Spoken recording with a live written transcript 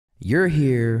You're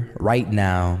here right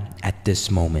now at this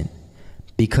moment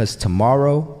because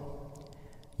tomorrow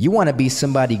you want to be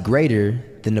somebody greater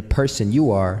than the person you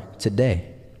are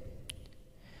today.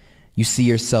 You see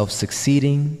yourself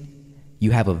succeeding,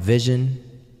 you have a vision,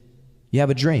 you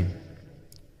have a dream.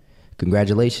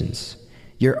 Congratulations.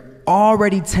 You're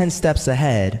already 10 steps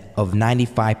ahead of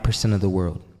 95% of the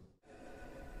world.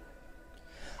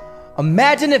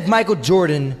 Imagine if Michael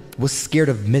Jordan was scared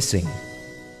of missing.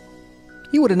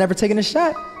 He would have never taken a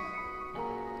shot.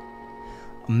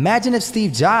 Imagine if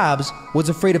Steve Jobs was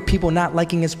afraid of people not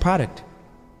liking his product.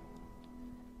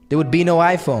 There would be no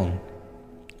iPhone.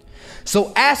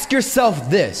 So ask yourself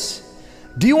this: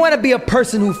 do you want to be a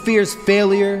person who fears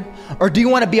failure, or do you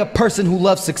want to be a person who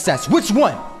loves success? Which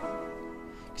one?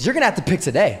 Because you're going to have to pick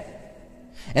today.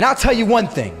 And I'll tell you one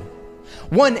thing: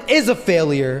 one is a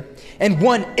failure and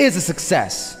one is a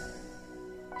success.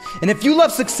 And if you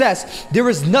love success, there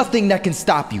is nothing that can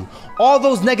stop you. All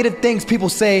those negative things people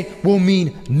say will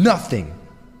mean nothing.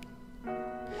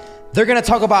 They're gonna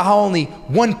talk about how only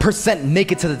 1%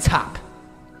 make it to the top.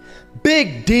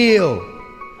 Big deal.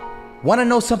 Wanna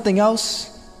know something else?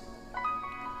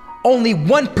 Only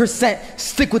 1%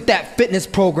 stick with that fitness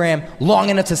program long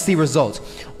enough to see results.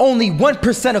 Only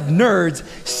 1% of nerds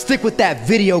stick with that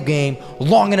video game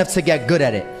long enough to get good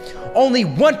at it. Only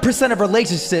 1% of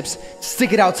relationships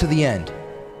stick it out to the end.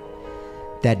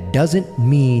 That doesn't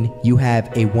mean you have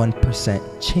a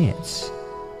 1% chance.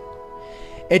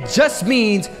 It just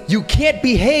means you can't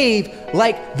behave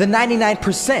like the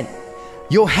 99%.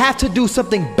 You'll have to do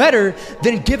something better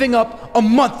than giving up a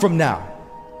month from now.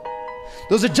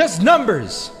 Those are just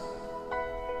numbers.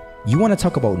 You want to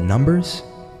talk about numbers?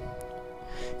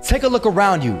 Take a look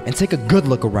around you and take a good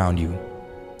look around you.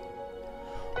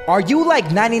 Are you like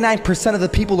 99% of the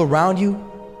people around you?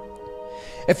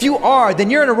 If you are,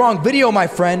 then you're in the wrong video, my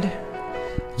friend.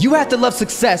 You have to love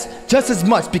success just as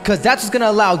much, because that's what's gonna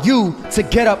allow you to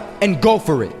get up and go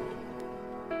for it.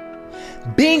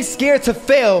 Being scared to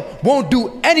fail won't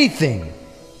do anything.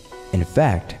 In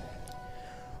fact,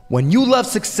 when you love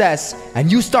success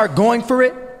and you start going for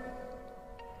it,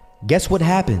 guess what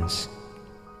happens?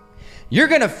 You're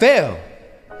gonna fail.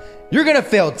 You're gonna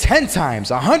fail 10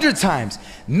 times, 100 times,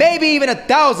 maybe even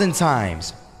 1,000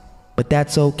 times. But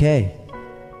that's okay.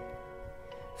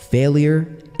 Failure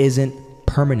isn't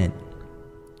permanent.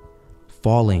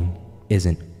 Falling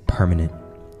isn't permanent.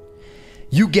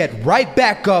 You get right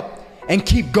back up and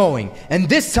keep going. And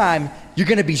this time, you're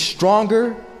gonna be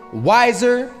stronger,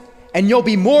 wiser, and you'll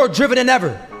be more driven than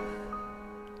ever.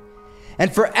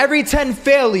 And for every 10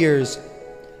 failures,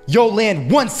 you'll land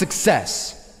one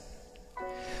success.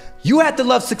 You have to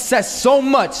love success so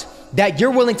much that you're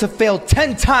willing to fail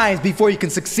 10 times before you can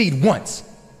succeed once.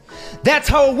 That's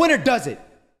how a winner does it.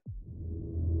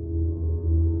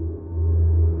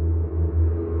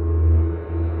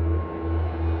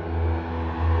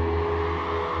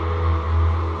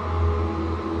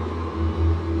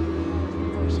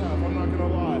 First half, I'm not gonna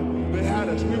lie. They had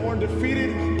us. We weren't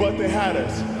defeated, but they had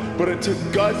us. But it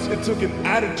took guts, it took an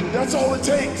attitude. That's all it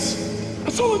takes.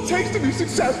 That's all it takes to be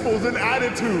successful, is an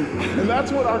attitude. And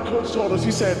that's what our coach told us. He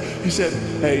said,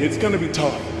 hey, it's gonna be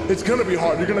tough. It's gonna be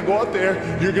hard. You're gonna go out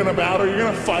there, you're gonna battle, you're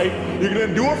gonna fight, you're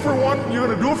gonna do it for one, you're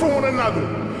gonna do it for one another.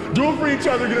 Do it for each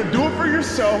other, you're gonna do it for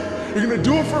yourself, you're gonna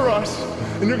do it for us,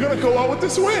 and you're gonna go out with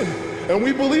this win. And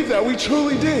we believe that, we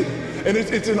truly did. And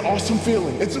it's an awesome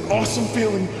feeling. It's an awesome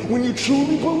feeling when you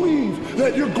truly believe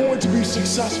that you're going to be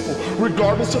successful.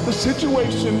 Regardless of the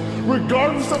situation,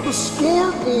 regardless of the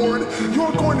scoreboard,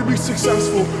 you're going to be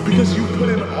successful because you put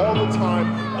in all the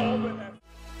time, all the effort.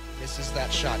 Misses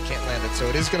that shot, can't land it. So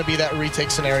it is going to be that retake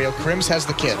scenario. Crims has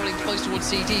the kit. Running close towards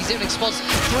CT, Zimnik spots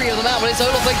 3 of them out, but it's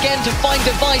Olaf again to find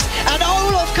Device, and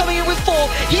Olaf coming in with 4.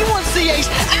 He wants the ace,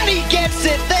 and he gets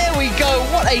it. There we go.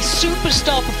 What a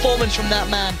superstar performance from that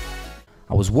man.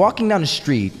 I was walking down the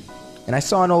street and I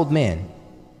saw an old man.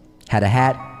 Had a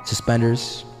hat,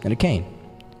 suspenders, and a cane.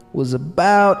 Was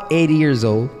about 80 years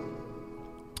old.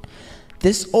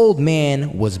 This old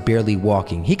man was barely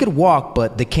walking. He could walk,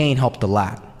 but the cane helped a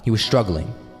lot. He was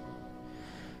struggling.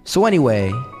 So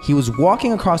anyway, he was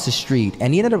walking across the street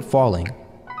and he ended up falling.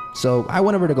 So I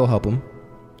went over to go help him.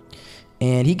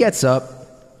 And he gets up,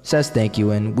 says thank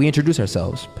you, and we introduced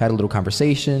ourselves. Had a little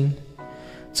conversation.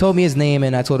 Told me his name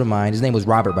and I told him mine. His name was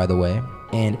Robert, by the way.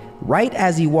 And right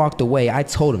as he walked away, I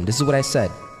told him, this is what I said: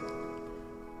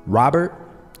 Robert,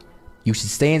 you should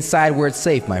stay inside where it's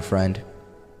safe, my friend.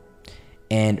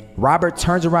 And Robert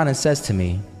turns around and says to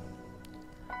me,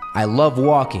 I love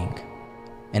walking,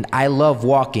 and I love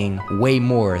walking way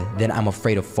more than I'm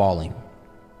afraid of falling.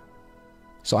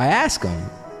 So I ask him,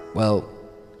 well,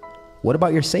 what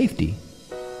about your safety?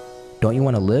 Don't you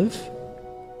want to live?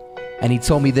 And he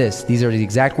told me this. These are the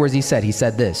exact words he said. He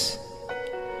said this: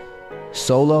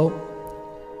 Solo,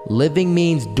 living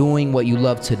means doing what you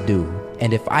love to do.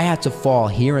 And if I had to fall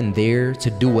here and there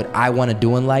to do what I want to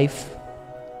do in life,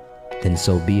 then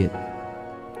so be it.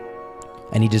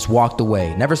 And he just walked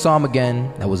away. Never saw him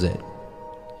again. That was it.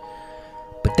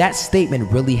 But that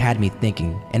statement really had me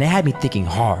thinking, and it had me thinking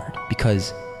hard,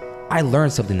 because I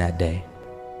learned something that day.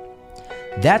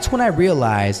 That's when I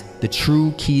realized the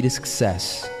true key to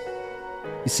success.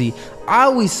 You see, I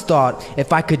always thought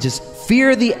if I could just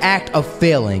fear the act of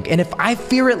failing, and if I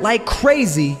fear it like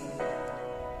crazy,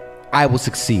 I will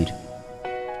succeed.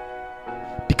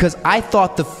 Because I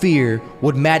thought the fear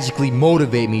would magically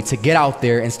motivate me to get out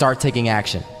there and start taking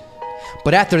action.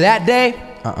 But after that day,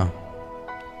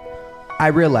 I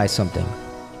realized something.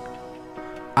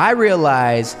 I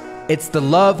realized it's the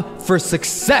love for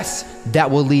success that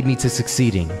will lead me to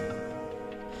succeeding.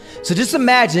 So just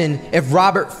imagine if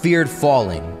Robert feared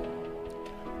falling.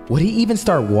 Would he even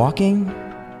start walking?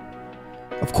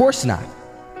 Of course not.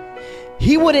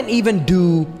 He wouldn't even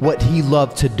do what he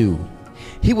loved to do.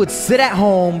 He would sit at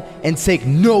home and take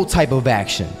no type of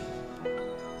action.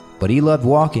 But he loved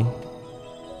walking.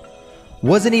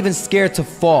 Wasn't even scared to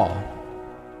fall.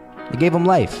 It gave him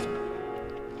life.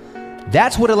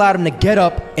 That's what allowed him to get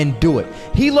up and do it.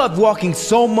 He loved walking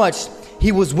so much,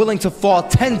 he was willing to fall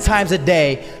 10 times a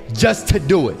day just to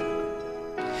do it.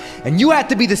 And you have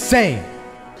to be the same.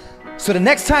 So the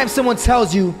next time someone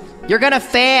tells you, you're gonna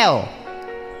fail,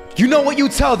 you know what you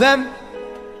tell them?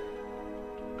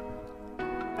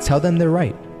 Tell them they're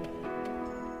right.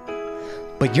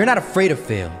 But you're not afraid to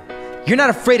fail. You're not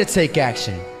afraid to take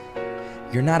action.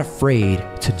 You're not afraid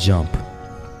to jump.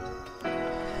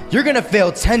 You're gonna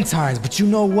fail 10 times, but you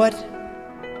know what?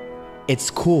 It's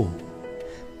cool.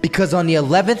 Because on the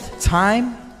 11th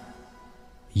time,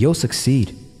 you'll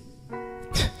succeed.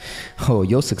 Oh,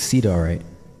 you'll succeed, all right.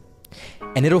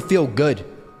 And it'll feel good.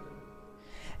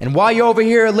 And while you're over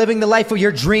here living the life of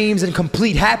your dreams and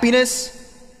complete happiness,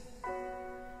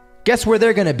 guess where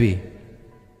they're gonna be?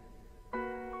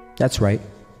 That's right.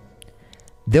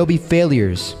 They'll be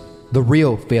failures, the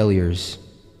real failures.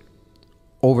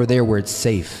 Over there where it's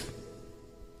safe,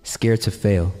 scared to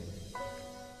fail.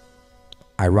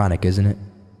 Ironic, isn't it?